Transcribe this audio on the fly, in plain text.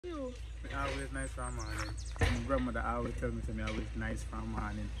Always nice from morning. My grandmother always tell me I always nice from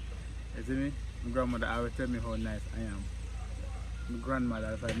morning. You see me? My grandmother always tell me how nice I am. My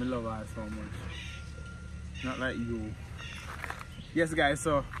grandmother, that's why I love her so much. Not like you. Yes guys,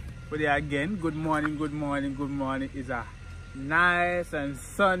 so we're there again. Good morning, good morning, good morning. It's a nice and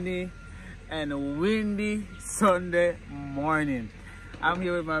sunny and windy Sunday morning. I'm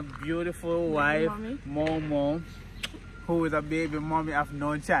here with my beautiful wife, Momo, who is a baby mommy of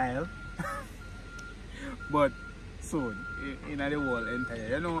no child. But soon, in the world entire,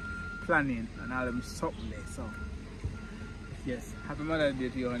 you know, planning and all them something there. So, yes, happy Mother's Day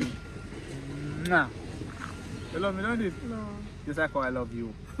to you, honey. Nah. You love me, don't you? No. Just like how I love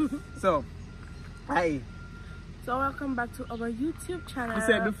you. So, hi. So welcome back to our YouTube channel. I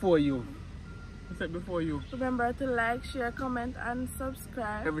said before you. I said before you. Remember to like, share, comment, and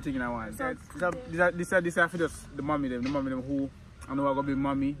subscribe. Everything in one. So This is for just the mommy them who I know I'm gonna be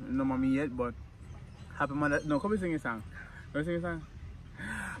mommy, no mommy yet, but happy Mother's. No, come and sing a song. Come sing a song.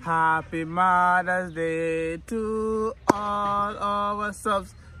 Happy Mother's Day to all our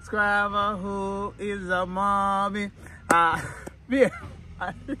subscribers who is a mommy. Beer,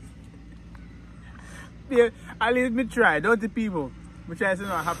 at least me try, don't the people? Me try to sing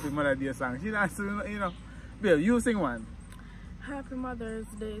a Happy Mother's Day song. She not sing, you know. Beer, you sing one. Happy Mother's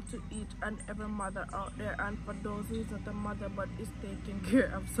Day to each and every mother out there, and for those who is not a mother but is taking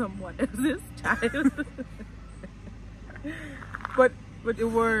care of someone else's child. but it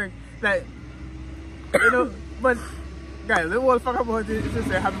worked. Like, you know, but guys, the whole fuck about it is to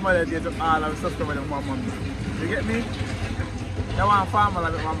say Happy Mother's Day to all our subscribers and mom. You get me? That one farmer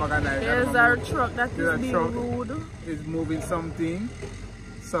like my mama. There's our truck that is being rude. Is moving something.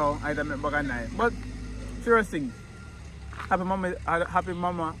 So I don't make bag night. But first thing, happy Mother's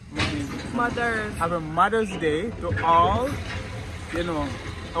Happy Mother's Day to all, you know,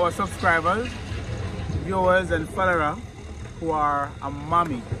 our subscribers, viewers and followers who are a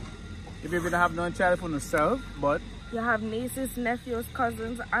mommy. If you don't have no child for yourself, but you have nieces, nephews,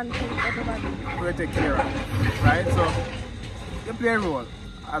 cousins, aunties, everybody. We take care of, right? So you play a role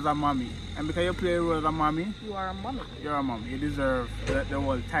as a mommy, and because you play a role as a mommy, you are a mommy. You're a mommy. You deserve the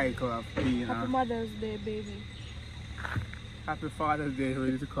whole title of being Happy Mother's Day, baby. Happy Father's Day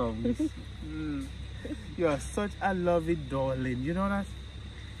ready to come. You're such a lovely darling. You know that?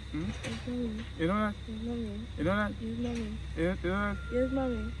 You know that? Yes, mommy. You know that? Yes, mommy. You know that? Yes,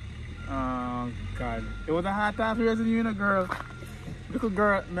 mommy. Oh God. It was a hard time raising you, girl. Little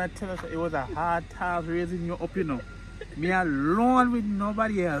girl, may I tell us, it was a hard time raising you up, you know. Me alone with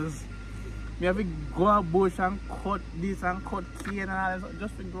nobody else. Me have to go a bush and cut this and cut cane and all that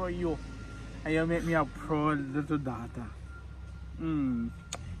just to grow you. And you make me a proud little daughter. You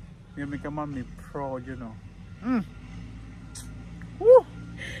make a mommy proud, you know. Woo!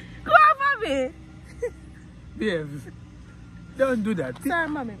 Go on, mommy! Babes, don't do that. Sorry,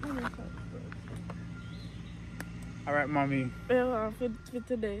 mommy. Alright, mommy. For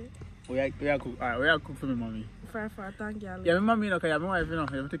today. We are cook. Alright, we are cook for me, mommy. For thank you. Yeah, my mommy, you know, because my wife, you know,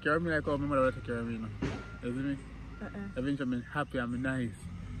 you have to take care of me like how my mother will take care of me, you know. You see me? Eventually, I'm happy, I'm nice.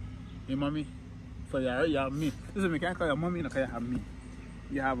 You mommy? So you have me. Listen, I can't call you mommy, you know, because you have me.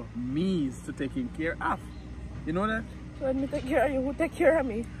 You have me to taking care of. You know that? So when me take care of you, who take care of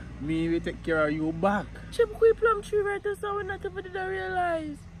me? Me will take care of you back. Chip quick plum tree right there, so we not even did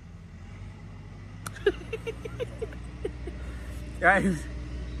realize. Guys.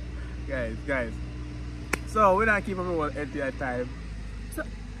 So we're not keeping everyone at the time. So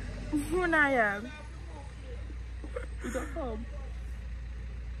who I am? You don't come.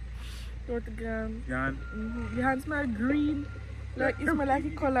 You want to gun? Gun? Your hands smell green. Like it smell like a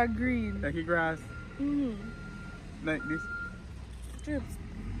color green. Like a grass? Like this? Strips.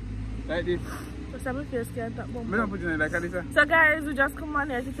 Like this? What's my face can't talk about? I don't put it in like this. So guys, we just come on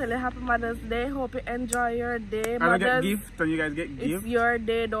here to tell you Happy Mother's Day. Hope you enjoy your day. I get gifts and you guys get gifts. It's your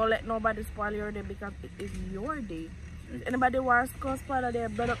day. Don't let nobody spoil your day because it is your day. If anybody wants to spoil their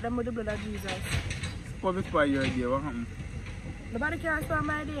blood up them with the blood of Jesus. Spoil your day, what happened? Nobody can spoil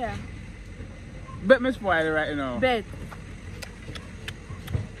my day. Bet me spoil it right now. Bet.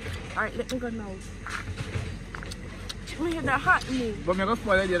 Alright, let me go now. Me hear that hot me. But me go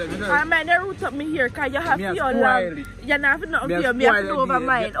spoil it. I might not root up me here because you have to your lamb. You not have nothing for you. Me have to over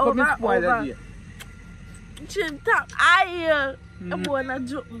mine. Over. Chin top. Aye. You wanna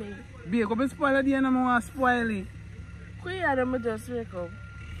joke me. Be come spoil it and I want to spoil it. Where are them just wake up?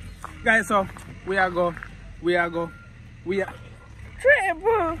 Guys, so we are Triple.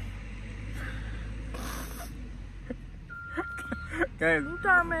 Guys,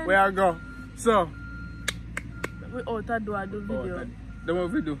 we are go. So we out to do a video. The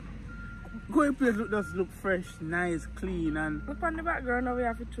what we do? Going place just look fresh, nice, clean, and. Look on the background now we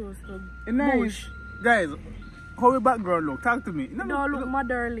have to choose to nice. Guys, how the background look? Talk to me. It don't look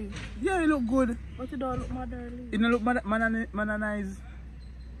motherly. Yeah, it look good. But it don't look motherly. It don't look nice.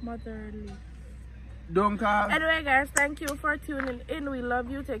 Motherly. Don't call. Anyway, guys, thank you for tuning in. We love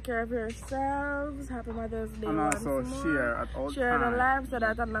you. Take care of yourselves. Happy Mother's Day. And also share at all Share times. the live so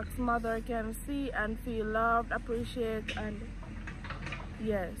that the next mother can see and feel loved, appreciate, and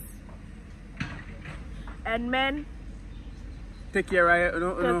yes. And men, take care of it.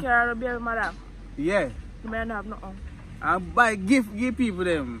 Take care of the baby mother. Yeah. The men have nothing. And buy gift, give people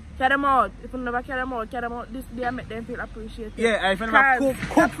them. Carry them out. If you never carry them out this day, make them feel appreciated. Yeah, if you never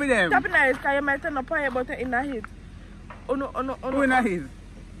cook for them. Stop it nice, because you might turn up on your butter in the head. Oh no. Who in the head?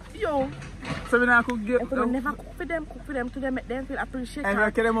 Yo. So we not cook gift. If you never cook for them to them, make them feel appreciated. And if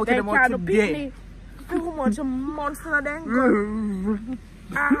you carry them out today. How much monster then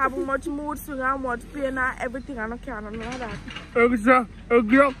I have much mood swing, how much pain and everything, I don't care, none of that.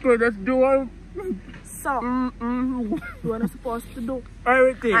 Exactly, that's the one. So, do what you're supposed to do.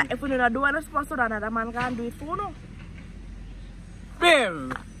 Everything. And if you don't do what you're supposed to do, another man can do it for you.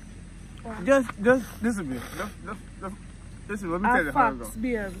 Babe, just listen to me. Listen, let me tell you how it goes.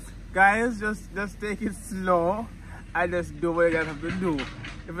 Guys, just take it slow and just do what you guys have to do.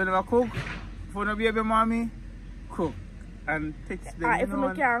 If you never cook, if you don't baby mommy, cook. And take them. If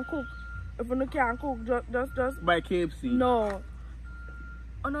you can't cook, just buy KFC. No.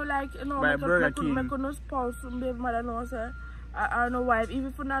 Oh no, like by Burger King. Make no spouse, baby mother know say, I no wife. Even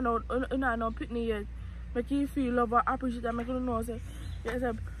if you not no pitney yet, make you feel love or appreciate and make you know say, yes,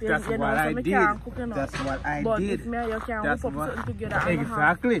 that's what I did. That's what I but did. If me and you can't that's whip up something together.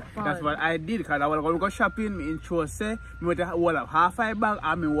 Exactly. That's what I did. Because I was going to go shopping. Me in Cho say, me want to hold up half a bag.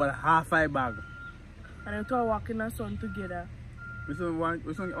 I mean hold half a bag. And then to walk in the sun together. We still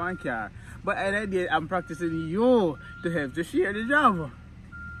get one car. But at the I'm practicing you to help to share the job.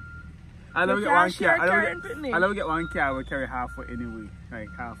 I don't get one car. I don't get one car. We carry halfway anyway. Like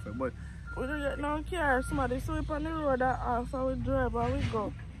halfway. But we don't get no car. Somebody sweep on the road and so we drive and we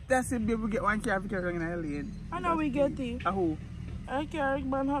go. That's it, baby. We get one car because we're in the lane. I know we get it. Who? I carry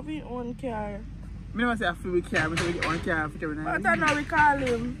man have his own car. I never say a free car. We say we get one car for carrying. But I know we call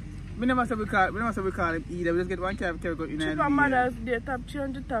him. We never say we call him either. We just get one car for carrying in the Happy Mother's Day.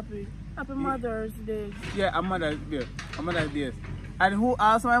 Change the topic. Happy Mother's Day. Yeah, a Mother's Day. A Mother's Day. And who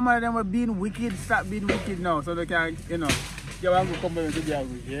also my mother them were being wicked, stop being wicked now, so they can, you know, you want to come back to the house.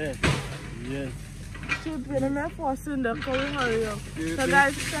 Yes. Yes. Children, I'm not forcing the curry hurry up. So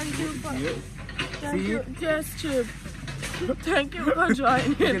guys, thank you for thank you. Yes, Chip. Thank you for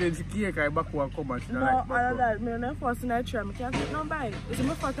joining. No, I know that. I'm not forcing that try. I can't get no bite. It's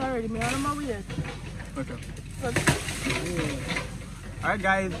my fault already. I'm on my way. Okay. Alright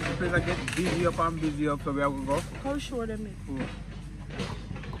guys, please get busy up and busy up, so we have to go. How sure them is?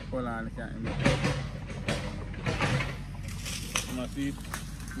 Hold on, I can't remember. You see it?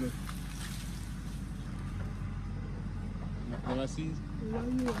 Look. You see it?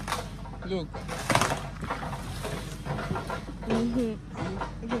 Look.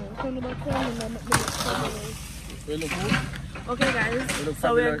 Okay guys,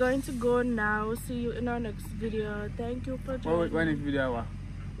 so we are going to go now. See you in our next video. Thank you for joining. When is video?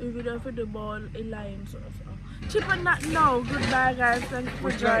 A video for the ball in lines. Chip and not now. Goodbye guys. Thank you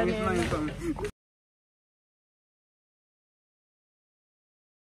for joining.